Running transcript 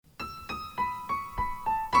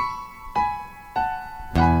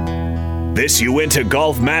This Uinta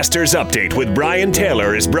Golf Masters Update with Brian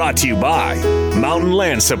Taylor is brought to you by Mountain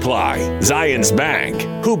Land Supply, Zions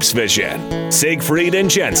Bank, Hoops Vision, Siegfried and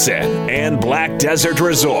Jensen, and Black Desert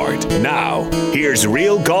Resort. Now, here's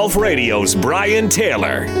Real Golf Radio's Brian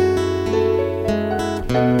Taylor.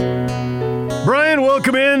 Brian,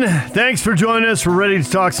 welcome in. Thanks for joining us. We're ready to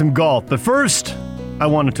talk some golf. But first, I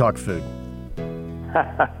want to talk food.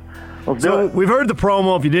 We've heard the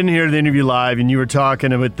promo. If you didn't hear the interview live, and you were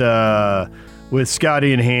talking with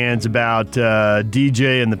Scotty and Hans about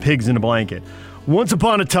DJ and the pigs in a blanket. Once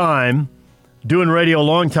upon a time, doing radio a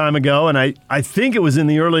long time ago, and I think it was in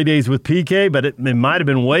the early days with PK, but it might have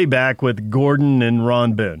been way back with Gordon and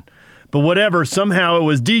Ron Boone. But whatever, somehow it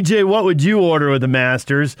was, DJ, what would you order with the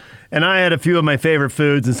Masters? And I had a few of my favorite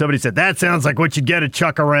foods, and somebody said, that sounds like what you get at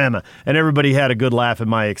Chuck-A-Rama. And everybody had a good laugh at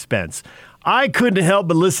my expense. I couldn't help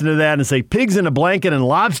but listen to that and say, pigs in a blanket and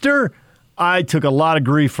lobster? I took a lot of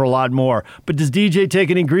grief for a lot more. But does DJ take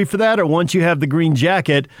any grief for that? Or once you have the green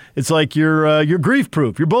jacket, it's like you're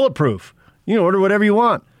grief-proof, you're bulletproof. You can order whatever you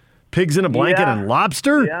want. Pigs in a blanket and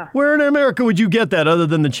lobster? Yeah. Where in America would you get that other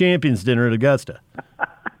than the Champions Dinner at Augusta?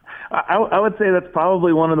 I would say that's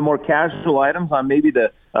probably one of the more casual items on maybe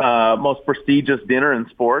the most prestigious dinner in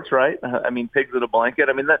sports, right? I mean, pigs in a blanket.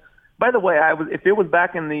 I mean, that. By the way, if it was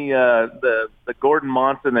back in the Gordon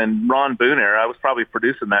Monson and Ron Boone era, I was probably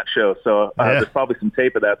producing that show. So there's probably some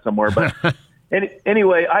tape of that somewhere. But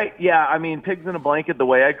anyway, I mean, pigs in a blanket. The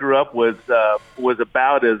way I grew up was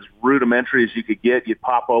about as rudimentary as you could get. You'd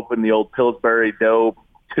pop open the old Pillsbury dough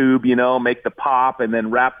tube, make the pop, and then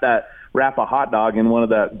wrap a hot dog in one of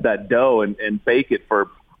that dough and bake it for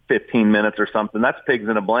 15 minutes or something. That's pigs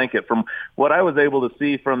in a blanket. From what I was able to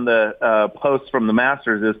see from the posts from the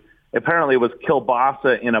Masters is apparently it was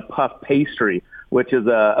kielbasa in a puff pastry, which is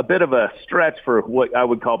a bit of a stretch for what I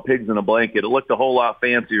would call pigs in a blanket. It looked a whole lot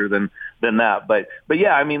fancier than that. But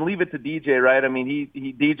yeah, I mean, leave it to DJ, right? I mean,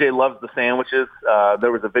 DJ loves the sandwiches.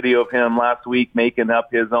 There was a video of him last week making up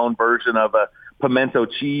his own version of a pimento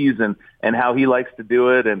cheese and how he likes to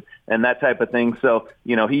do it and that type of thing. So,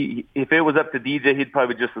 if it was up to DJ, he'd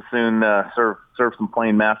probably just as soon serve some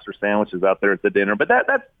plain Master sandwiches out there at the dinner. But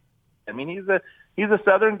that's, I mean, he's a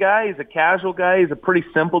Southern guy. He's a casual guy. He's a pretty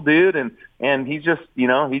simple dude. And he's just,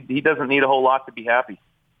 he doesn't need a whole lot to be happy.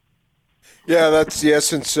 Yeah, that's the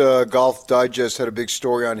essence. Golf Digest had a big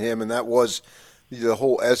story on him, and that was the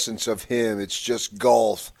whole essence of him. It's just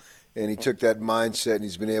golf. And he took that mindset, and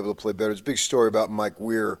he's been able to play better. It's a big story about Mike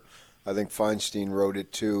Weir. I think Feinstein wrote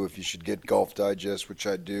it, too, if you should get Golf Digest, which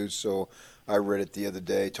I do. So I read it the other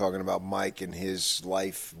day talking about Mike and his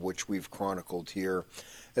life, which we've chronicled here.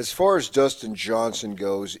 As far as Dustin Johnson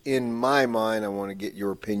goes, in my mind, I want to get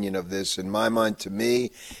your opinion of this. In my mind, to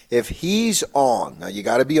me, if he's on, now you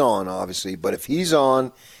got to be on, obviously, but if he's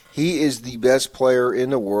on, he is the best player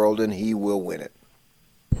in the world, and he will win it.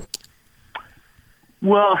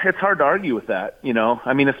 Well, it's hard to argue with that,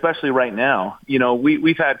 I mean, especially right now.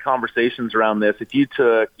 We've had conversations around this. If you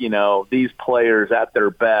took, these players at their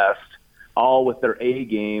best, all with their A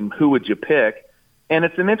game, who would you pick? And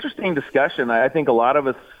it's an interesting discussion. I think a lot of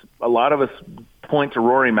us point to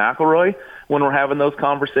Rory McIlroy when we're having those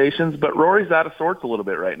conversations, but Rory's out of sorts a little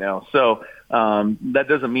bit right now. So that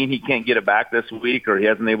doesn't mean he can't get it back this week or he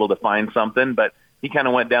hasn't able to find something, but he kind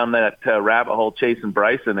of went down that rabbit hole chasing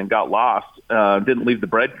Bryson and got lost. Didn't leave the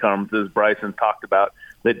breadcrumbs, as Bryson talked about,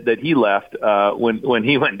 that he left when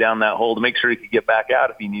he went down that hole to make sure he could get back out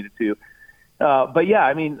if he needed to. But yeah,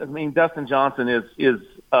 I mean, Dustin Johnson is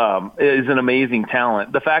an amazing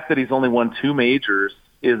talent. The fact that he's only won 2 majors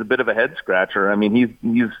is a bit of a head scratcher. I mean, he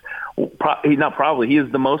is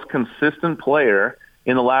the most consistent player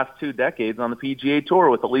in the last 2 decades on the PGA Tour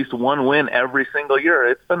with at least 1 win every single year.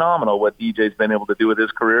 It's phenomenal what DJ's been able to do with his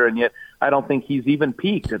career, and yet I don't think he's even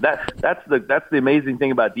peaked. That's the amazing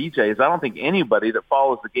thing about DJ is I don't think anybody that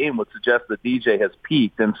follows the game would suggest that DJ has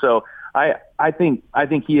peaked. And so I think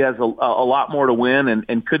he has a lot more to win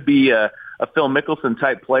and could be a Phil Mickelson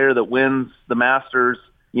type player that wins the Masters,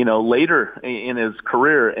 later in his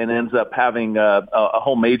career and ends up having a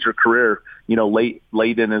whole major career, late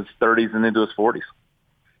in his 30s and into his 40s.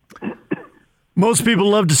 Most people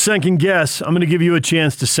love to second guess. I'm going to give you a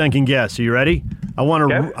chance to second guess. Are you ready? I want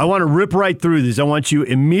to rip right through these. I want you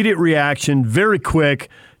immediate reaction, very quick.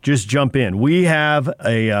 Just jump in. We have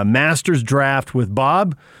a Masters draft with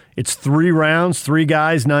Bob. It's 3 rounds, 3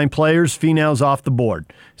 guys, 9 players. Finau's off the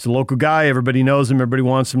board. He's a local guy. Everybody knows him. Everybody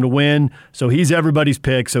wants him to win. So he's everybody's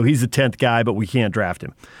pick. So he's the 10th guy, but we can't draft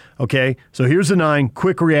him. Okay, so here's the 9.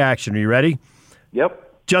 Quick reaction. Are you ready?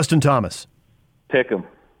 Yep. Justin Thomas. Pick him.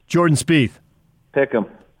 Jordan Spieth. Pick him.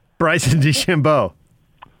 Bryson DeChambeau.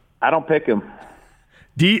 I don't pick him.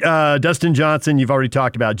 Dustin Johnson, you've already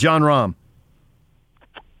talked about. Jon Rahm.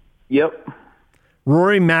 Yep.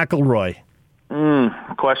 Rory McIlroy.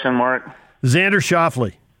 Question mark. Xander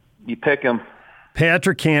Schauffele. You pick him.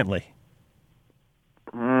 Patrick Cantlay.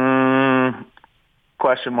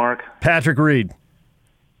 Question mark. Patrick Reed.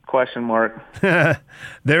 Question mark.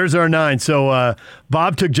 There's our 9. So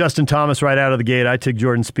Bob took Justin Thomas right out of the gate. I took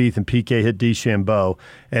Jordan Spieth, and PK hit DeChambeau.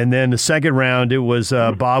 And then the second round, it was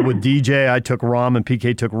Bob with DJ. I took Rahm, and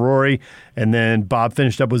PK took Rory. And then Bob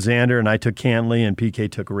finished up with Xander, and I took Cantlay, and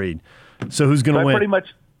PK took Reed. So who's going to win?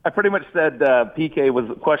 I pretty much said PK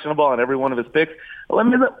was questionable on every one of his picks. Let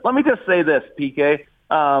me just say this, PK.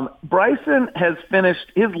 Bryson has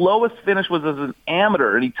finished, his lowest finish was as an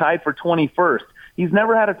amateur, and he tied for 21st. He's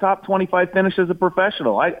never had a top 25 finish as a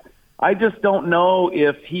professional. I just don't know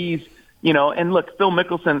if he's, and look, Phil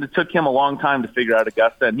Mickelson, it took him a long time to figure out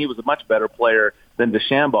Augusta, and he was a much better player than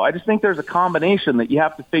DeChambeau. I just think there's a combination that you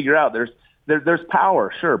have to figure out. There's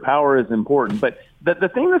power. Sure, power is important. But the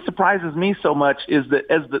thing that surprises me so much is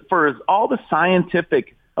that for all the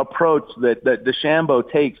scientific approach that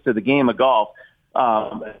DeChambeau takes to the game of golf,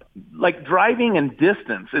 like driving and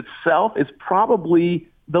distance itself is probably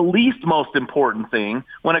the least most important thing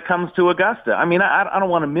when it comes to Augusta. I mean, I don't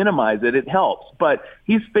want to minimize it. It helps. But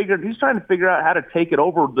he's trying to figure out how to take it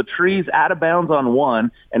over the trees out of bounds on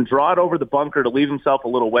one and draw it over the bunker to leave himself a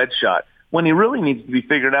little wedge shot, when he really needs to be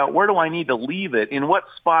figured out, where do I need to leave it, in what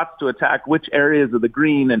spots to attack which areas of the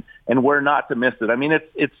green, and where not to miss it. I mean,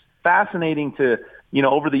 it's fascinating to,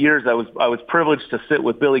 over the years I was privileged to sit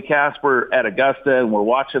with Billy Casper at Augusta, and we're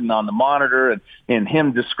watching on the monitor and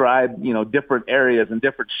him describe, different areas and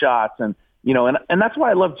different shots. And that's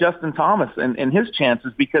why I love Justin Thomas and his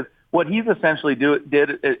chances, because what he's essentially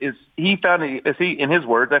did is he found, in his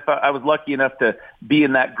words, I was lucky enough to be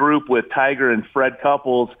in that group with Tiger and Fred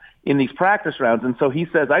Couples in these practice rounds. And so he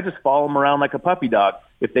says, I just follow them around like a puppy dog.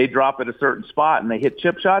 If they drop at a certain spot and they hit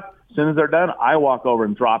chip shots, as soon as they're done, I walk over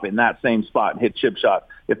and drop it in that same spot and hit chip shots.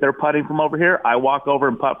 If they're putting from over here, I walk over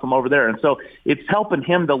and putt from over there. And so it's helping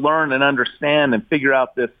him to learn and understand and figure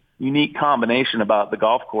out this unique combination about the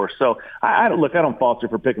golf course. So I don't fault you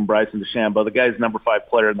for picking Bryson DeChambeau. The guy's number 5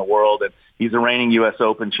 player in the world, and he's a reigning U.S.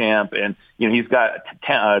 Open champ, and he's got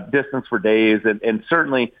distance for days, and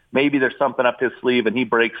certainly maybe there's something up his sleeve, and he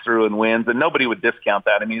breaks through and wins, and nobody would discount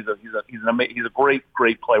that. I mean, he's a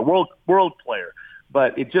great player, world player.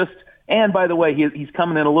 But it just, and by the way, he's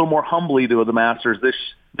coming in a little more humbly to the Masters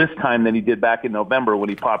this time than he did back in November, when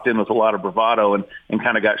he popped in with a lot of bravado and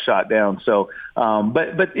kind of got shot down. So,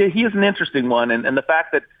 but he is an interesting one. And the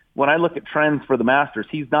fact that when I look at trends for the Masters,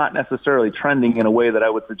 he's not necessarily trending in a way that I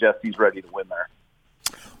would suggest he's ready to win there.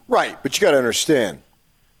 Right. But you got to understand,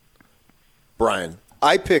 Brian,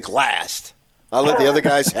 I pick last. I'll let the other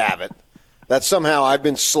guys have it. That somehow I've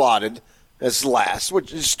been slotted as last,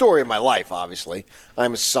 which is the story of my life, obviously.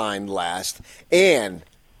 I'm assigned last. And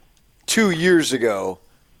 2 years ago,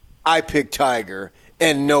 I picked Tiger,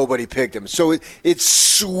 and nobody picked him. So it's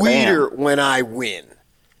sweeter when I win.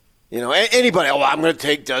 Anybody, I'm going to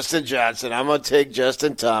take Dustin Johnson. I'm going to take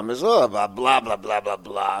Justin Thomas. Oh, blah, blah, blah, blah, blah,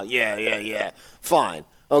 blah. Yeah. Fine.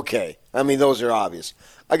 Okay. I mean, those are obvious.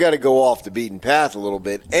 I got to go off the beaten path a little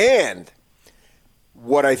bit. And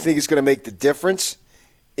what I think is going to make the difference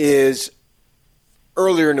is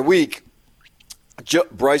earlier in the week,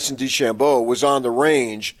 Bryson DeChambeau was on the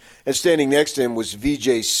range, and standing next to him was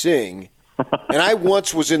Vijay Singh. And I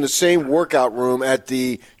once was in the same workout room at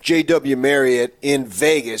the JW Marriott in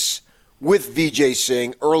Vegas with Vijay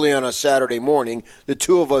Singh early on a Saturday morning. The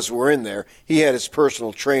two of us were in there. He had his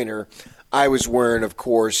personal trainer. I was wearing, of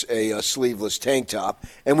course, a sleeveless tank top,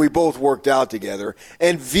 and we both worked out together.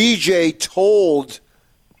 And Vijay told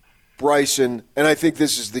Bryson, and I think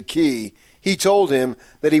this is the key, he told him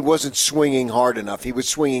that he wasn't swinging hard enough. He was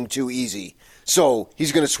swinging too easy. So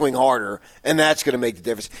he's going to swing harder, and that's going to make the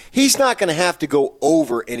difference. He's not going to have to go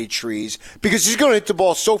over any trees because he's going to hit the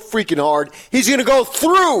ball so freaking hard, he's going to go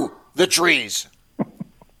through the trees.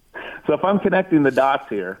 So if I'm connecting the dots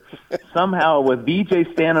here, somehow with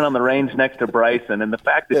VJ standing on the range next to Bryson, and the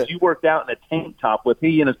fact that you worked out in a tank top with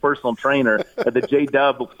he and his personal trainer at the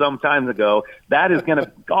J-Dub some time ago, that is going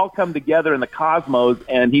to all come together in the cosmos,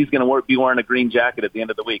 and he's going to be wearing a green jacket at the end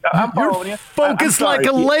of the week. I'm following you. Focused like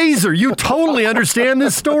a laser. You totally understand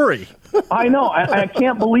this story. I know. I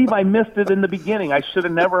can't believe I missed it in the beginning. I should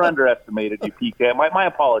have never underestimated you, PK. My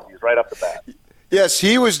apologies right off the bat. Yes,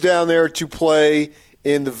 he was down there to play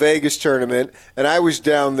in the Vegas tournament, and I was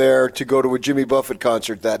down there to go to a Jimmy Buffett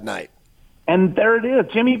concert that night. And there it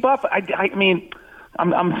is, Jimmy Buffett. I mean,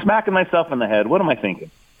 I'm smacking myself in the head. What am I thinking?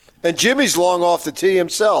 And Jimmy's long off the tee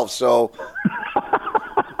himself, so.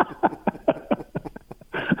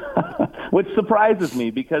 Which surprises me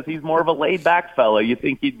because he's more of a laid-back fellow. You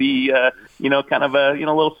think he'd be, kind of a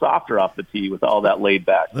little softer off the tee with all that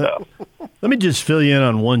laid-back stuff. Let me just fill you in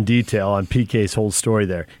on one detail on PK's whole story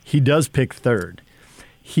there. He does pick third.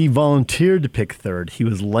 He volunteered to pick third. He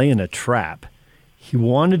was laying a trap. He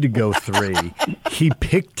wanted to go 3. He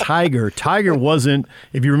picked Tiger. Tiger wasn't,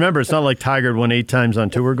 if you remember, it's not like Tiger had won 8 times on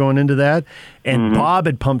tour going into that. And Bob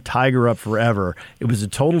had pumped Tiger up forever. It was a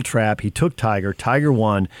total trap. He took Tiger. Tiger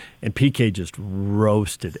won, and PK just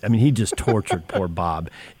roasted. I mean, he just tortured poor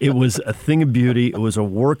Bob. It was a thing of beauty. It was a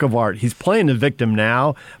work of art. He's playing the victim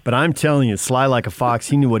now, but I'm telling you, sly like a fox,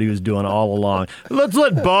 he knew what he was doing all along. Let's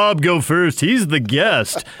let Bob go first. He's the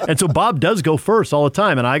guest. And so Bob does go first all the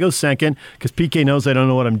time, and I go second because PK knows I don't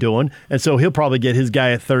know what I'm doing. And so he'll probably get his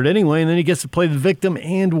guy at third anyway, and then he gets to play the victim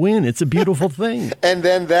and win. It's a beautiful thing. And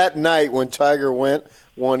then that night when Tiger when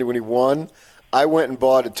he won, I went and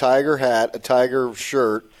bought a Tiger hat, a Tiger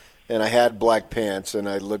shirt, and I had black pants, and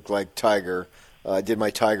I looked like Tiger. I did my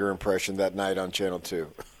Tiger impression that night on Channel 2.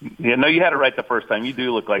 Yeah, no, you had it right the first time. You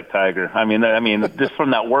do look like Tiger. I mean, just from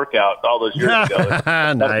that workout all those years ago.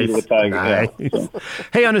 Nice. Tiger. Yeah.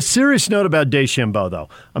 Hey, on a serious note about DeChambeau, though,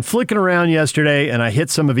 I'm flicking around yesterday, and I hit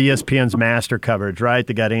some of ESPN's master coverage, right?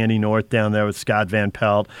 They got Andy North down there with Scott Van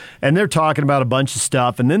Pelt, and they're talking about a bunch of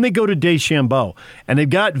stuff, and then they go to DeChambeau, and they've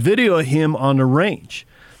got video of him on the range.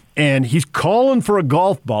 And he's calling for a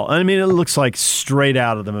golf ball. I mean, it looks like straight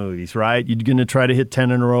out of the movies, right? You're going to try to hit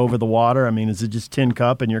 10 in a row over the water. I mean, is it just tin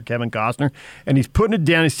cup and you're Kevin Costner? And he's putting it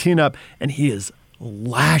down, he's teeing up, and he is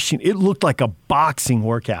lashing. It looked like a boxing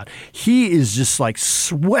workout. He is just like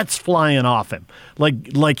sweat's flying off him.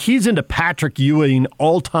 Like he's into Patrick Ewing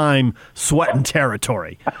all-time sweating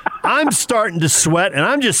territory. I'm starting to sweat, and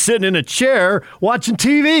I'm just sitting in a chair watching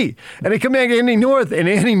TV. And they come back to Andy North, and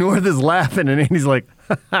Andy North is laughing, and Andy's like,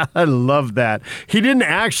 I love that. He didn't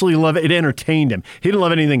actually love it. It entertained him. He didn't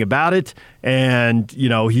love anything about it. And,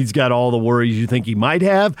 he's got all the worries you think he might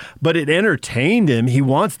have, but it entertained him. He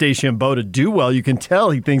wants DeChambeau to do well. You can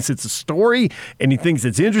tell he thinks it's a story and he thinks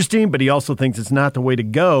it's interesting, but he also thinks it's not the way to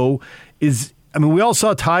go. We all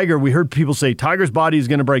saw Tiger. We heard people say Tiger's body is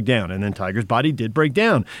going to break down, and then Tiger's body did break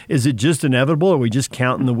down. Is it just inevitable? Are we just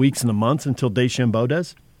counting the weeks and the months until DeChambeau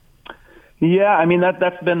does? Yeah, I mean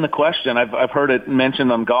that's been the question. I've heard it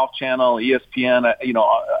mentioned on Golf Channel, ESPN.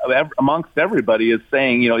 Amongst everybody is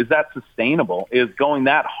saying, is that sustainable? Is going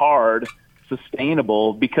that hard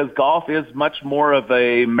sustainable? Because golf is much more of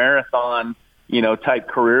a marathon, type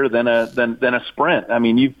career than a sprint. I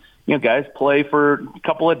mean, guys play for a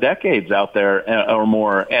couple of decades out there or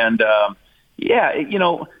more, and I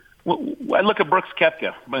look at Brooks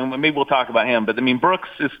Koepka. Maybe we'll talk about him, but Brooks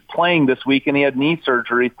is playing this week, and he had knee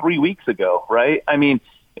surgery 3 weeks ago, right? I mean,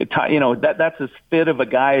 that's as fit of a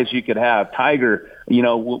guy as you could have. Tiger,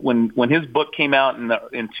 when his book came out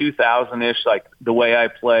in 2000-ish, like The Way I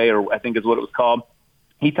Play, or I think is what it was called,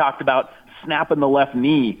 he talked about snapping the left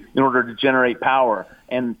knee in order to generate power.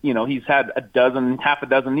 And, he's had half a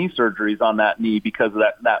dozen knee surgeries on that knee because of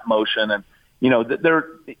that motion. And,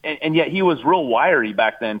 and yet he was real wiry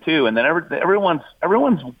back then too. And then everyone's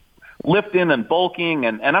lifting and bulking,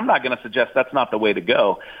 and I'm not going to suggest that's not the way to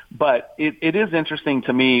go. But it is interesting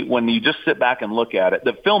to me when you just sit back and look at it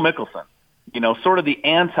that Phil Mickelson, sort of the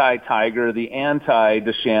anti-Tiger, the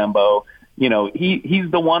anti-DeChambeau,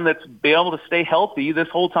 he's the one that's been able to stay healthy this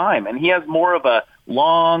whole time, and he has more of a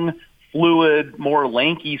long, fluid, more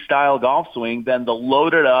lanky style golf swing than the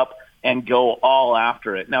loaded up and go all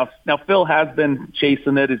after it. Now Phil has been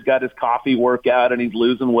chasing it. He's got his coffee workout, and he's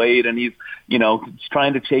losing weight, and he's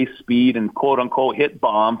trying to chase speed and quote unquote hit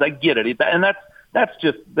bombs. I get it, and that's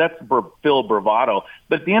Phil bravado.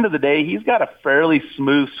 But at the end of the day, he's got a fairly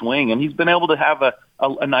smooth swing, and he's been able to have a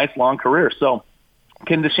nice long career. So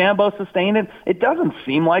can DeChambeau sustain it? It doesn't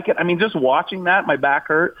seem like it. I mean, just watching that, my back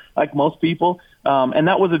hurt like most people. And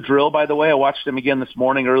that was a drill, by the way. I watched him again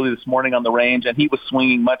early this morning on the range, and he was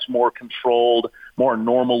swinging much more controlled, more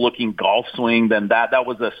normal-looking golf swing than that. That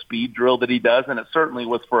was a speed drill that he does, and it certainly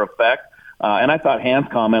was for effect. And I thought Hans'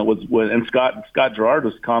 comment and Scott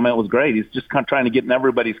Gerard's comment was great. He's just kind of trying to get in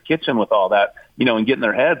everybody's kitchen with all that, and get in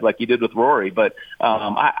their heads like he did with Rory. But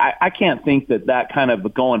I can't think that kind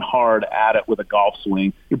of going hard at it with a golf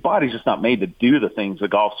swing, your body's just not made to do the things a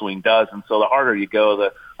golf swing does. And so the harder you go,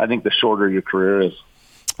 I think the shorter your career is.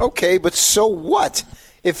 Okay, but so what?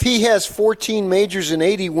 If he has 14 majors and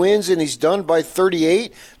 80 wins and he's done by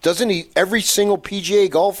 38, doesn't every single PGA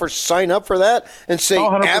golfer sign up for that and say,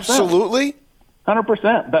 100%. Absolutely?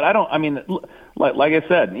 100%. But like I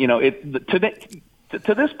said,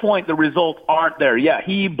 to this point, the results aren't there. Yeah,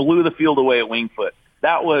 he blew the field away at Winged Foot.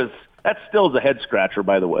 That still is a head scratcher,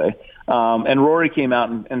 by the way. And Rory came out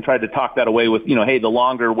and tried to talk that away with, hey, the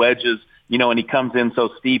longer wedges, and he comes in so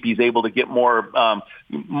steep, he's able to get more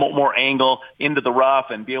angle into the rough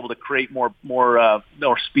and be able to create more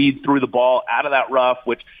speed through the ball out of that rough,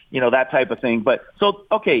 which, that type of thing. But so,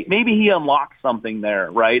 okay, maybe he unlocked something there,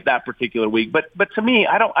 right? That particular week. But to me,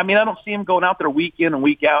 I don't see him going out there week in and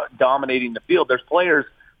week out dominating the field. There's players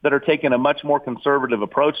that are taking a much more conservative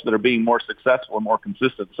approach that are being more successful and more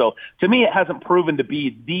consistent. So to me, it hasn't proven to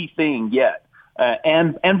be the thing yet.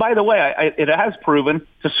 And by the way, it has proven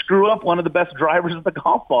to screw up one of the best drivers of the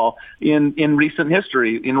golf ball in recent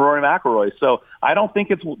history, in Rory McIlroy. So I don't think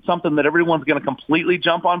it's something that everyone's going to completely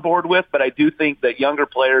jump on board with, but I do think that younger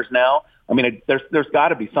players now, there's got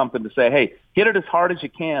to be something to say, hey, hit it as hard as you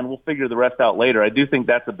can. We'll figure the rest out later. I do think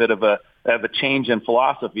that's a bit of a change in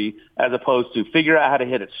philosophy, as opposed to figure out how to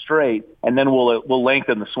hit it straight, and then we'll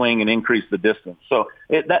lengthen the swing and increase the distance. So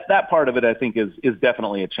that part of it, I think, is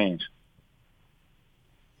definitely a change.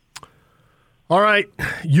 All right,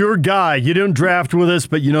 your guy. You didn't draft with us,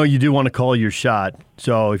 but you do want to call your shot.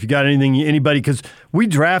 So if you got anybody, because we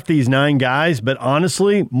draft these 9 guys, but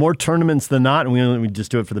honestly, more tournaments than not, and we just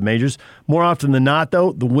do it for the majors, more often than not,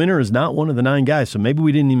 though, the winner is not one of the 9 guys, so maybe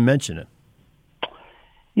we didn't even mention it.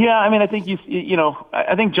 Yeah, I think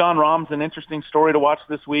I think Jon Rahm's an interesting story to watch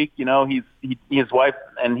this week. His wife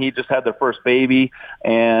and he just had their first baby,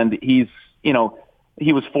 and he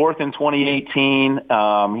was 4th in 2018.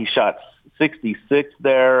 He shot 66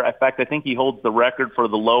 there. In fact, I think he holds the record for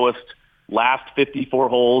the lowest last 54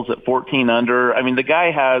 holes at 14 under. The guy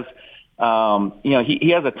has, he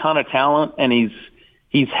has a ton of talent, and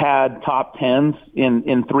he's had top 10s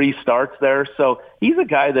in 3 starts there. So he's a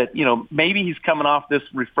guy that, maybe he's coming off this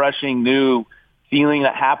refreshing new feeling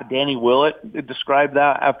that happened. Danny Willett described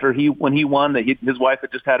that when he won, that his wife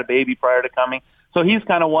had just had a baby prior to coming. So he's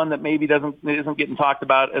kind of one that maybe isn't getting talked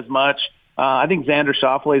about as much. I think Xander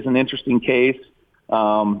Schauffele is an interesting case.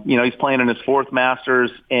 He's playing in his 4th Masters,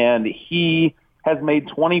 and he has made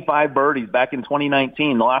 25 birdies back in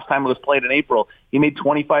 2019. The last time it was played in April, he made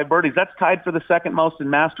 25 birdies. That's tied for the second most in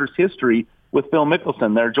Masters history with Phil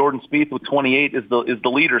Mickelson there. Jordan Spieth with 28 is the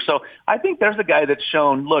leader. So I think there's a guy that's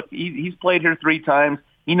shown, look, he's played here 3 times.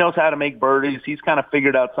 He knows how to make birdies. He's kind of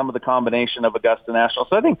figured out some of the combination of Augusta National.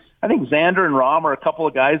 So I think Xander and Rahm are a couple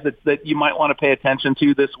of guys that you might want to pay attention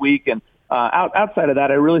to this week. And outside of that,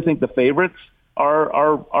 I really think the favorites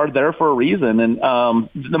are there for a reason. And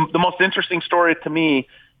the most interesting story to me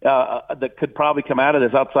that could probably come out of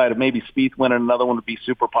this, outside of maybe Spieth winning another one, would be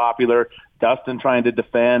Super Popular. Dustin trying to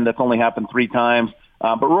defend. That's only happened 3 times.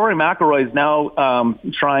 But Rory McIlroy is now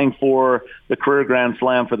trying for the career Grand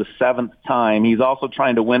Slam for the 7th time. He's also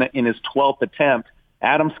trying to win it in his 12th attempt.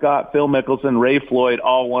 Adam Scott, Phil Mickelson, Ray Floyd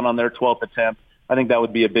all won on their 12th attempt. I think that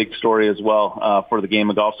would be a big story as well for the game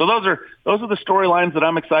of golf. So those are the storylines that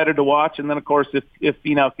I'm excited to watch. And then, of course, if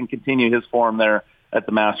Finau can continue his form there at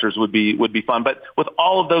the Masters, would be fun. But with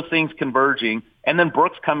all of those things converging, and then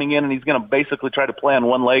Brooks coming in and he's going to basically try to play on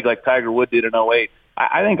one leg like Tiger Woods did in 2008,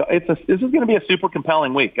 I think this is going to be a super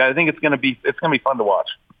compelling week. I think it's going to be fun to watch.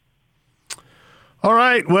 All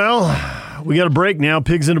right, well, we got a break now.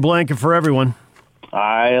 Pigs in a blanket for everyone.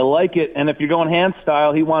 I like it. And if you're going hand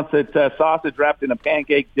style, he wants it sausage wrapped in a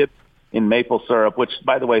pancake dipped in maple syrup, which,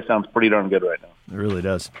 by the way, sounds pretty darn good right now. It really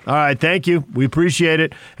does. All right, thank you. We appreciate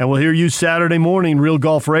it. And we'll hear you Saturday morning, Real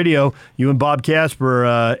Golf Radio, you and Bob Casper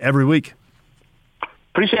every week.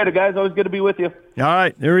 Appreciate it, guys. Always good to be with you. All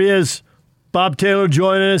right, there he is. Bob Taylor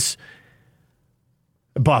joining us.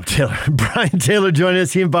 Brian Taylor joining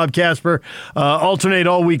us. He and Bob Casper alternate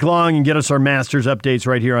all week long and get us our Masters updates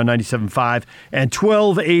right here on 97.5 and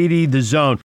 1280 The Zone.